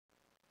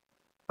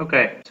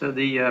Okay, so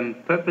the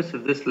purpose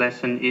of this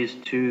lesson is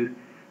to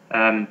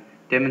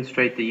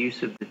demonstrate the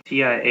use of the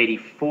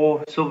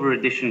TI-84 Silver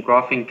Edition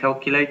graphing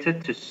calculator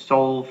to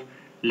solve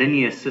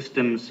linear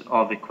systems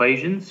of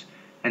equations.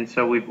 And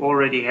so we've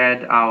already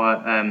had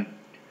our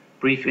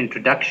brief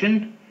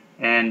introduction,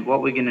 and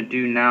what we're going to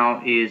do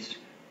now is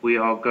we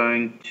are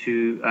going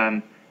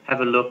to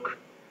have a look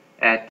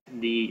at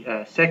the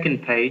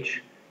second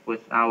page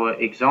with our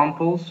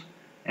examples.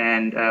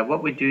 And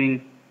what we're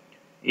doing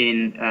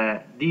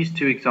in these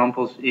two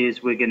examples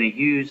is we're going to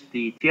use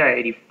the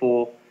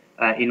TI-84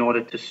 in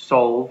order to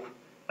solve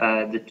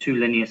the two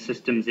linear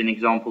systems in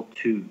example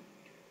 2.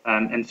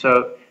 And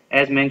so,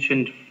 as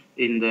mentioned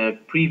in the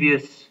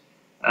previous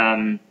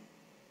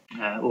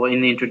or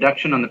in the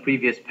introduction on the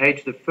previous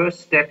page, the first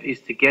step is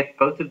to get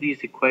both of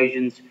these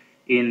equations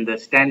in the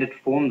standard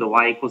form, the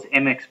y equals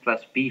mx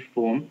plus b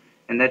form,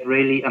 and that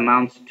really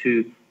amounts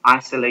to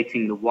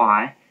isolating the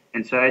y.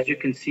 And so as you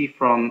can see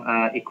from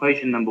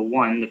equation number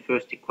 1, the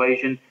first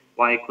equation,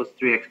 y equals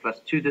 3x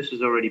plus 2, this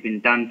has already been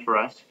done for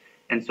us.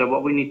 And so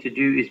what we need to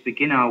do is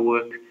begin our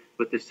work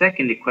with the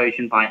second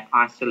equation by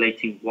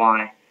isolating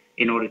y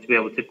in order to be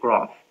able to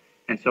graph.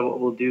 And so what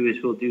we'll do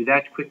is we'll do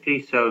that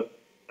quickly. So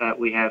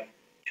we have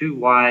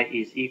 2y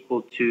is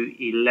equal to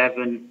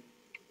 11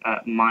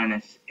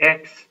 minus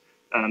x.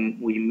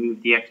 We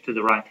move the x to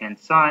the right-hand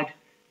side.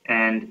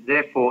 And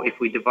therefore, if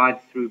we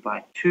divide through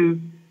by 2,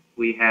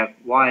 we have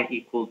y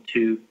equal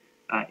to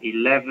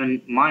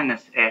 11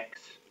 minus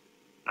x,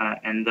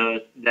 and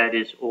that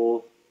is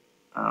all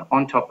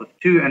on top of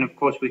 2. And of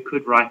course, we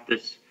could write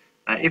this,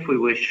 if we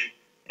wish,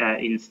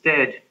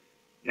 instead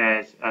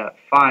as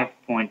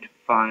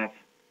 5.5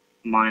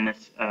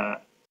 minus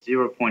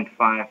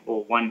 0.5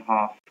 or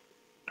 1/2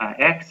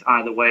 x.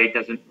 Either way, it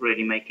doesn't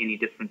really make any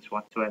difference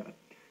whatsoever.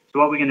 So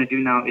what we're going to do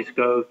now is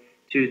go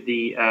to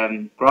the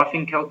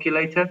graphing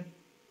calculator.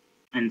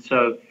 And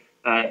so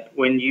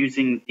when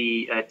using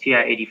the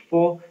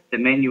TI-84, the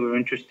menu we're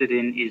interested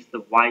in is the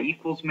y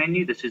equals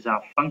menu. This is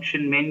our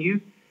function menu,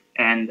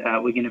 and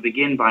we're going to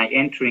begin by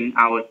entering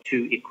our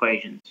two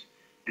equations.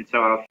 And so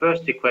our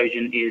first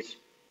equation is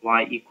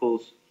y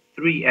equals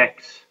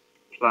 3x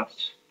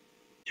plus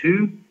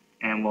 2,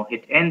 and we'll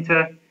hit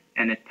enter,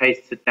 and it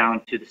pastes it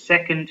down to the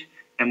second.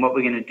 And what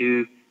we're going to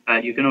do,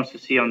 you can also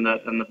see on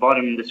the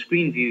bottom, the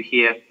screen view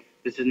here,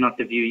 this is not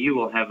the view you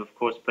will have, of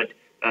course, but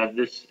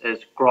this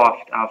has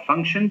graphed our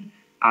function.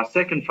 Our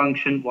second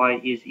function, y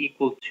is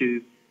equal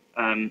to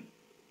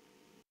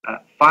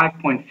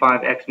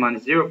 5.5x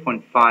minus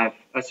 0.5,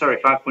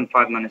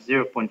 5.5 minus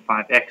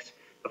 0.5x.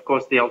 Of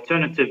course, the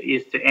alternative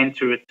is to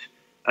enter it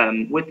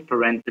with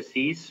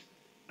parentheses,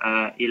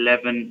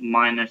 11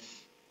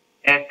 minus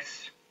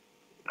x,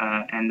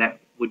 and that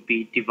would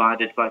be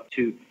divided by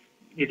 2.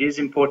 It is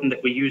important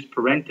that we use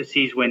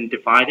parentheses when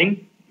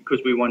dividing,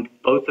 because we want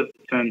both of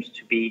the terms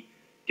to be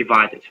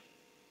divided.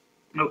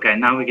 Okay,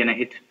 now we're going to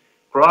hit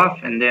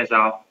graph, and there's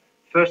our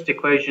first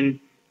equation,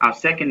 our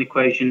second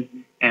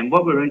equation, and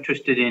what we're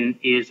interested in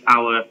is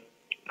our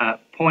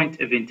point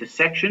of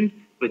intersection,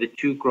 where the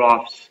two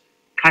graphs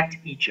cut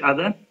each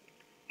other.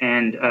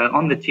 And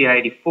on the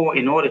TI-84,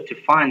 in order to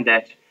find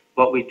that,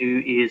 what we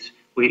do is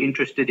we're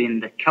interested in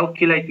the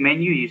calculate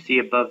menu. You see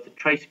above the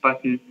trace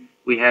button,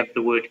 we have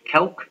the word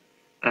calc,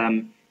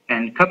 and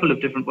a couple of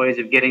different ways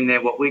of getting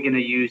there. What we're going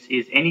to use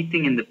is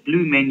anything in the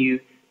blue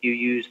menu, you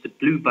use the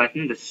blue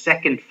button, the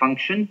second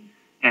function,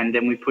 and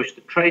then we push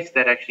the trace.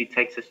 That actually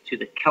takes us to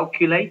the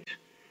calculate.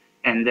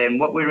 And then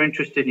what we're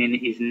interested in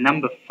is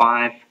number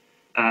 5.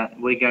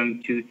 We're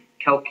going to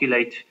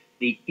calculate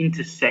the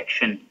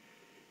intersection.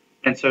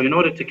 And so in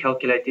order to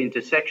calculate the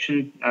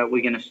intersection,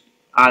 we're going to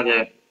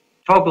either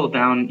toggle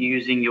down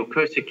using your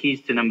cursor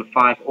keys to number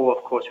 5, or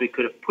of course we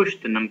could have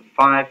pushed the number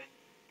 5,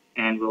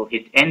 and we'll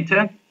hit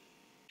enter.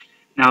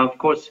 Now, of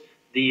course,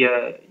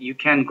 you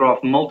can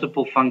graph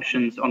multiple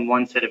functions on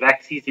one set of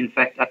axes, in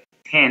fact up to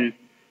 10,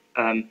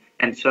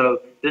 and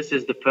so this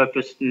is the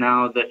purpose.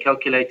 Now the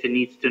calculator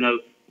needs to know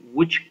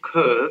which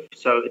curve,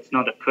 so it's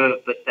not a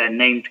curve but they're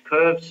named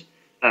curves.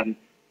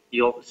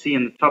 You'll see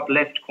in the top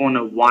left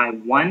corner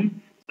y1,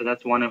 so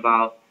that's one of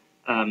our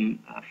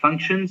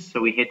functions.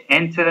 So we hit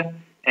enter,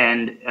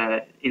 and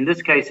in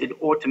this case it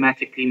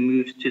automatically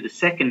moves to the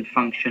second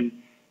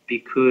function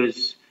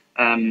because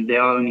there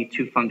are only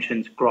two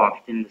functions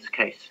graphed in this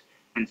case.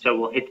 And so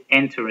we'll hit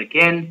enter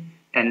again,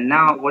 and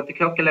now what the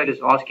calculator is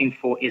asking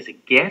for is a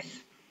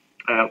guess.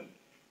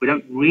 We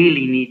don't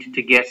really need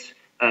to guess.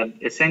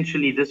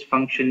 Essentially, this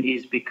function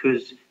is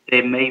because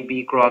there may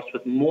be graphs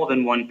with more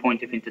than one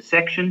point of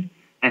intersection,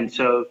 and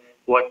so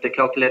what the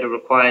calculator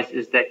requires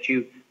is that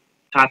you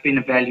type in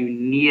a value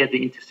near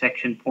the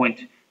intersection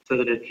point so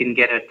that it can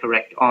get a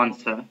correct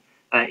answer.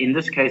 In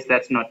this case,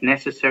 that's not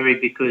necessary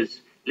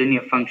because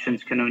linear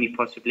functions can only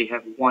possibly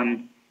have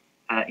one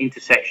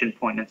intersection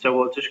point. And so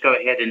we'll just go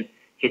ahead and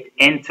hit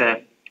enter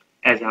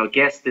as our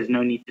guess. There's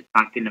no need to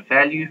type in a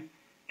value.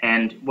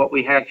 And what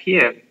we have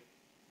here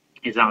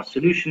is our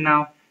solution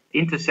now. The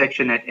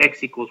intersection at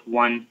x equals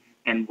 1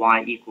 and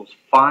y equals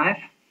 5.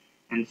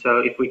 And so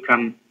if we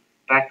come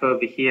back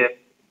over here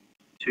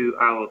to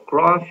our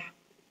graph,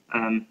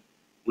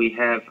 we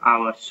have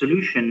our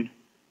solution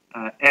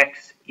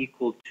x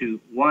equal to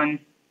 1,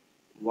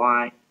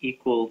 y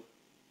equal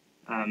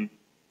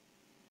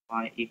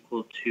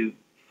to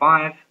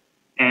 5.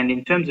 And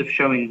in terms of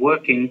showing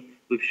working,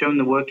 we've shown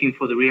the working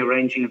for the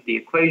rearranging of the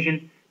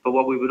equation, but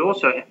what we would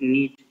also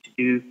need to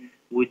do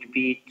would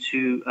be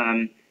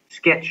to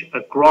sketch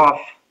a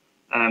graph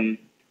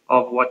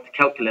of what the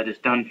calculator has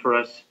done for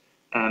us.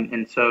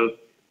 And so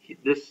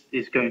this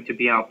is going to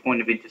be our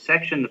point of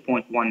intersection, the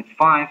point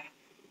 1,5,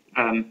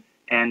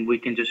 and we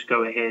can just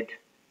go ahead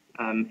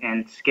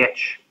and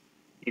sketch,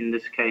 in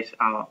this case,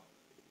 our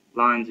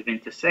lines of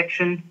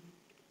intersection.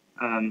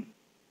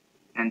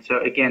 And so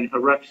again, a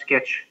rough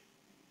sketch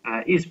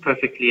is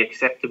perfectly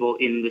acceptable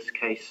in this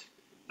case,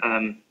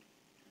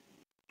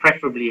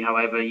 preferably,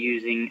 however,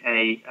 using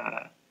a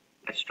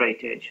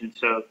straight edge. And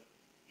so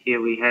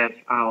here we have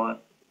our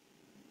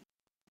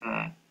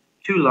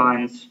two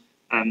lines.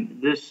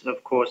 This,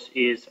 of course,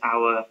 is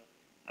our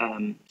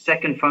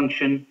second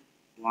function,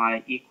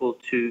 y equal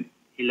to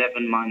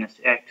 11 minus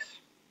x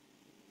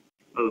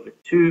over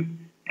 2,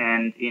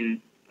 and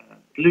in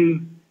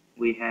blue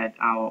we had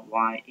our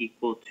y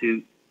equal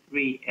to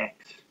 3x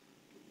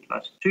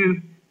plus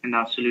 2, and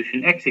our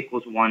solution x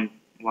equals 1,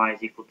 y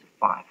is equal to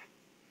 5.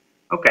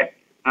 Okay,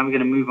 now we're going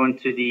to move on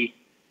to the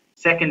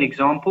second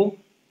example.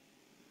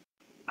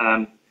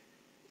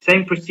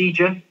 Same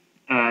procedure,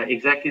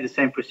 exactly the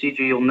same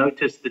procedure. You'll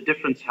notice the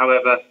difference,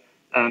 however,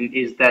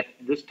 is that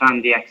this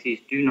time the axes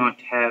do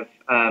not have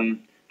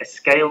a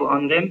scale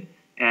on them,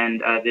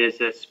 and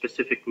there's a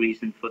specific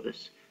reason for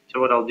this. So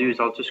what I'll do is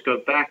I'll just go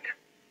back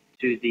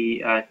to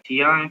the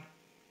TI,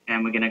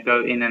 and we're going to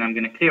go in and I'm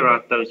going to clear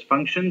out those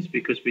functions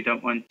because I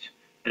don't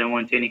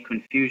want any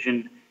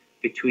confusion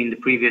between the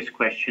previous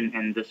question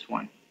and this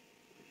one.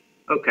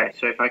 Okay,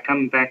 so if I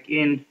come back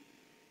in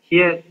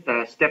here,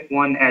 step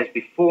 1 as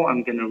before,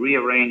 I'm going to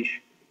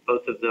rearrange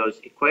both of those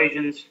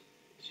equations.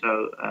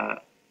 So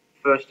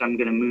first I'm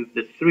going to move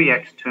the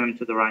 3x term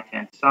to the right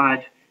hand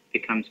side,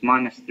 becomes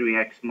minus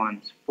 3x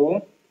minus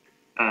 4,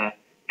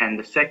 and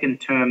the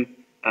second term,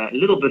 a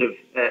little bit of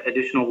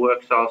additional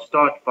work, so I'll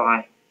start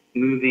by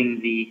moving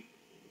the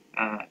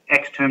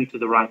x term to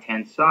the right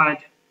hand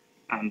side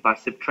by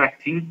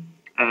subtracting.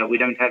 We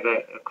don't have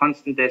a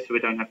constant there, so we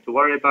don't have to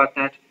worry about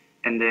that.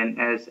 And then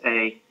as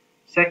a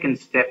second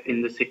step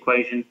in this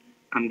equation,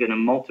 I'm going to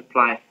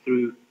multiply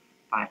through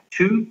by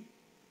 2,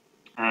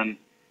 and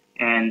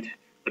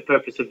the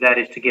purpose of that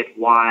is to get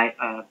y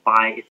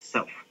by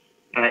itself.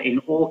 In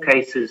all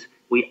cases,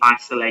 we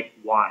isolate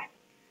y.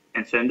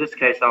 And so in this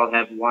case, I'll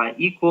have y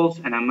equals,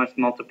 and I must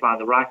multiply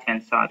the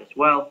right-hand side as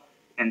well.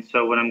 And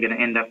so what I'm going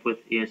to end up with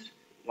is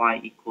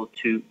y equal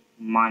to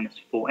minus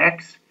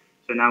 4x.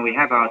 So now we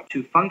have our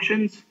two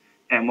functions,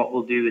 and what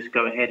we'll do is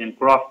go ahead and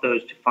graph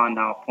those to find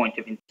our point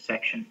of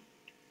intersection.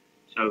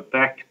 So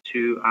back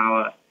to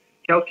our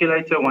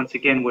calculator. Once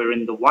again, we're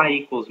in the y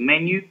equals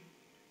menu,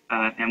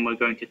 and we're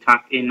going to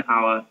type in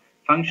our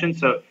function.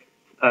 So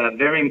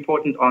very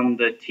important on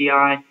the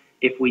TI,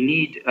 if we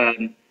need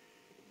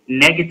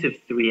negative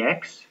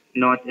 3x,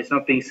 it's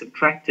not being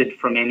subtracted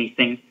from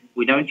anything,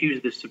 we don't use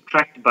the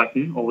subtract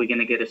button or we're going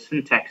to get a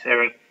syntax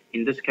error.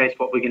 In this case,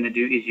 what we're going to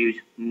do is use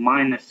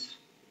minus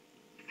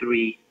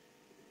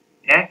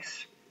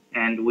 3x,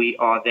 and we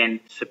are then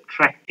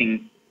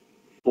subtracting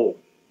 4.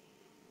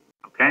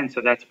 Okay, and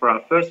so that's for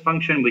our first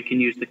function. We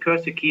can use the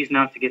cursor keys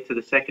now to get to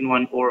the second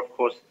one, or of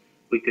course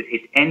we could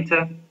hit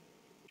enter.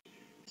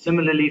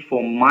 Similarly,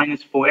 for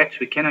minus 4x,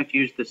 we cannot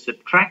use the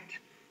subtract,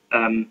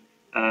 and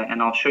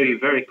I'll show you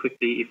very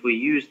quickly. If we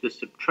use the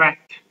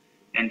subtract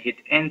and hit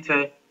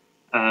enter,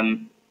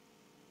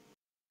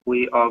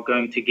 we are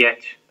going to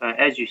get,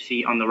 as you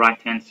see on the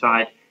right-hand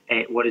side,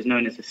 what is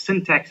known as a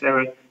syntax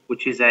error,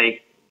 which is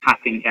a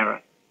typing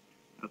error,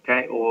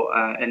 okay, or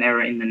an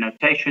error in the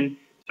notation.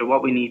 So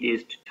what we need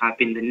is to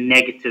type in the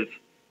negative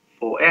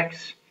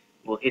 4x.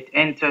 We'll hit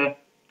enter,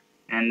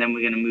 and then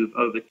we're going to move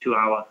over to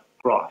our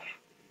graph.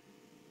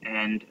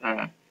 And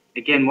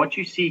again, what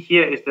you see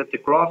here is that the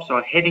graphs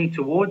are heading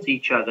towards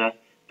each other,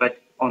 but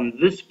on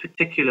this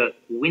particular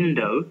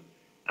window,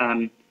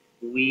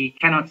 we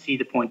cannot see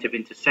the point of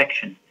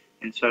intersection.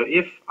 And so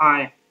if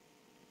I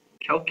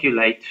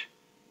calculate,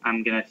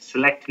 I'm going to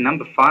select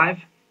number 5,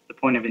 the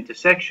point of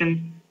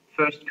intersection,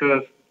 first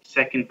curve,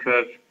 second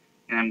curve,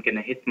 and I'm going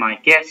to hit my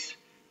guess.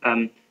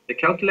 The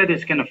calculator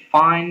is going to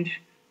find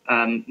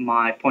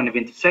my point of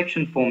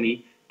intersection for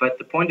me, but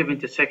the point of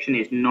intersection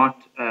is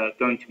not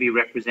going to be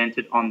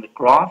represented on the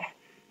graph,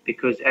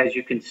 because as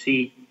you can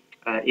see,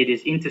 it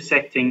is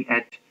intersecting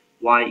at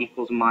y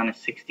equals minus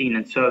 16.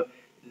 And so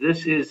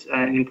this is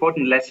an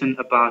important lesson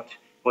about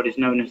what is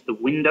known as the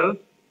window.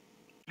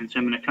 And so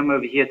I'm going to come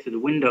over here to the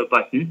window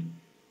button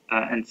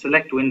and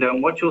select window.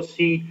 And what you'll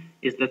see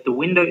is that the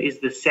window is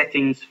the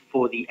settings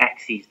for the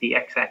axes, the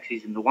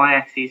x-axis and the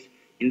y-axis.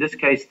 In this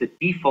case, the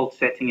default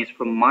setting is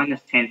from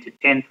minus 10 to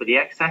 10 for the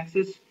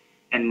x-axis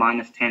and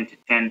minus 10 to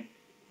 10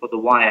 for the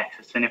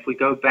y-axis. And if we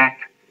go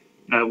back,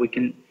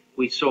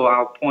 we saw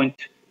our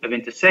point of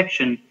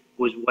intersection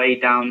was way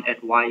down at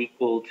y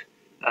equaled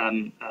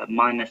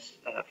minus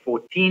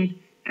 14.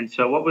 And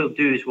so what we'll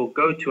do is we'll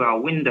go to our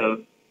window.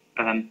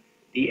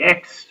 The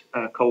x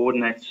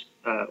coordinates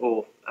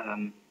or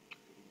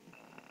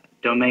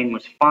domain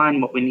was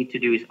fine. What we need to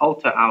do is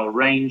alter our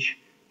range,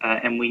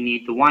 and we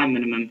need the y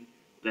minimum,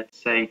 let's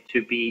say,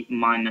 to be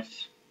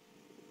minus,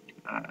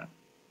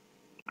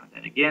 try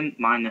that again,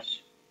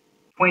 minus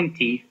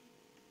 20.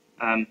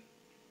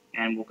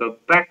 And we'll go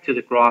back to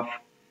the graph,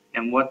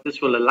 and what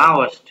this will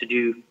allow us to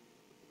do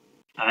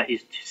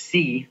is to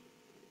see,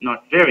 not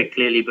very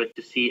clearly, but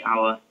to see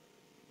our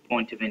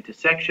point of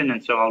intersection.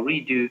 And so I'll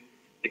redo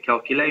the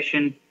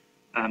calculation,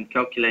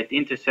 calculate the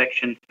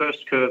intersection,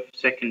 first curve,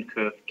 second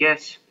curve,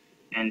 guess,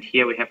 and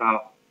here we have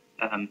our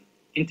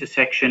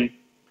intersection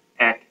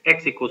at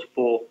x equals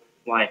 4,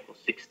 y equals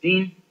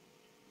 16.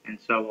 And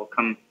so we'll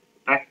come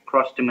back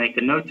across to make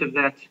a note of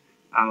that.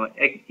 Our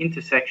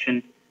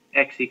intersection,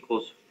 x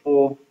equals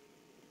 4,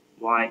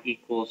 y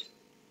equals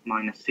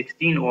minus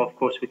 16, or of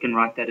course we can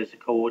write that as a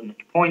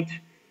coordinate point.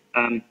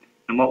 And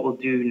what we'll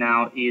do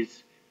now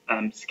is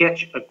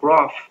sketch a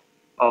graph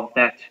of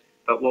that,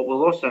 but what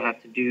we'll also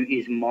have to do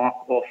is mark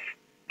off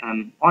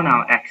on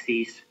our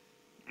axes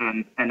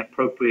an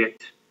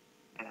appropriate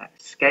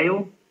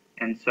scale.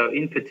 And so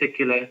in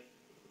particular,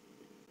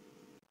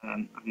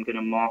 I'm going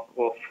to mark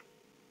off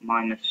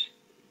minus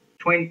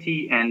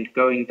 20 and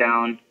going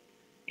down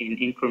in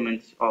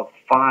increments of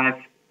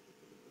 5.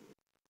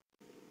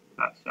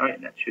 Sorry,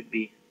 that should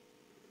be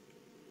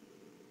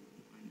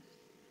minus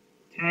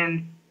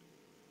 10,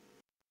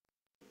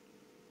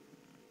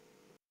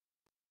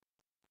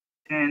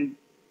 10,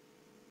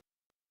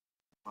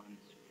 minus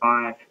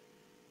 5,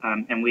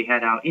 and we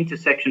had our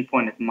intersection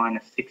point at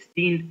minus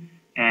 16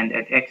 and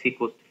at x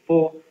equals to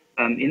 4.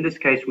 In this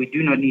case, we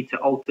do not need to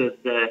alter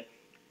the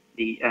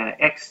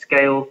x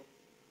scale.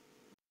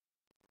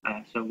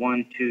 So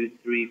 1, 2,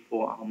 3,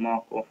 4, I'll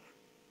mark off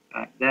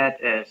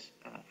that as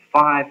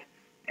 5,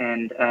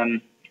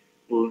 and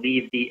we'll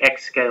leave the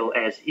x scale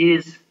as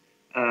is,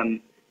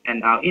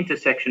 and our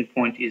intersection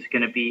point is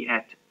going to be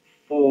at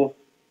 4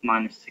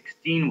 minus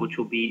 16, which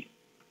will be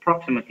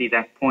approximately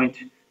that point.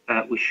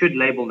 We should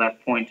label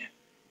that point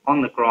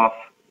on the graph,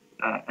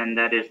 and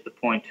that is the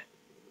point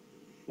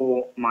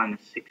 4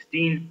 minus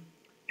 16,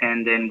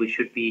 and then we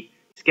should be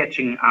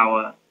sketching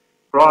our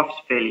graphs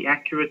fairly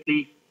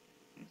accurately.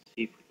 Let's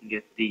see if we can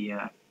get the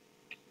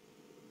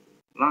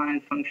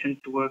line function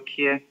to work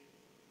here.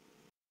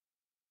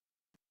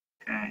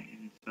 Okay,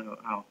 and so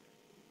our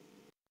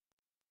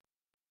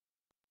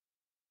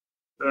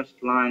first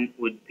line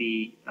would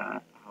be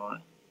our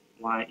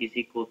y is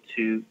equal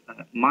to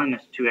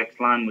minus 2x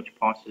line, which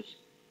passes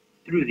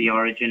through the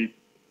origin,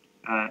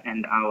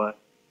 and our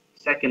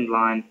second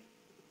line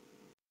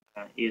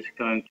is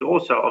going to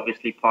also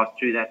obviously pass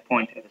through that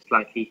point at a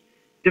slightly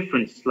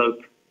different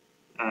slope,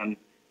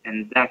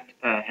 and that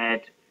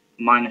had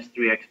minus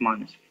 3x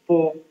minus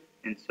 4,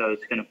 and so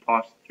it's going to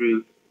pass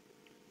through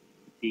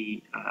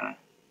the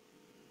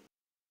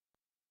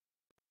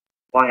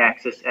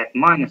y-axis at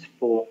minus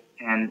 4,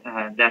 and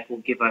that will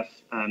give us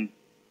a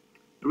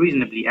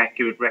reasonably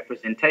accurate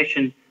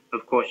representation.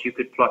 Of course, you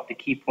could plot the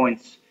key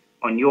points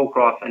on your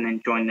graph and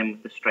then join them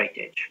with a straight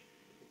edge.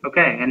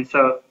 Okay, and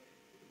so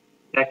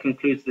that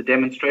concludes the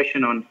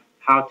demonstration on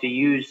how to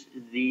use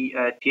the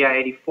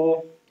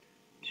TI-84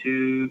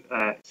 to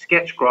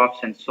sketch graphs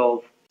and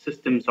solve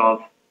systems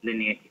of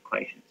linear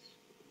equations.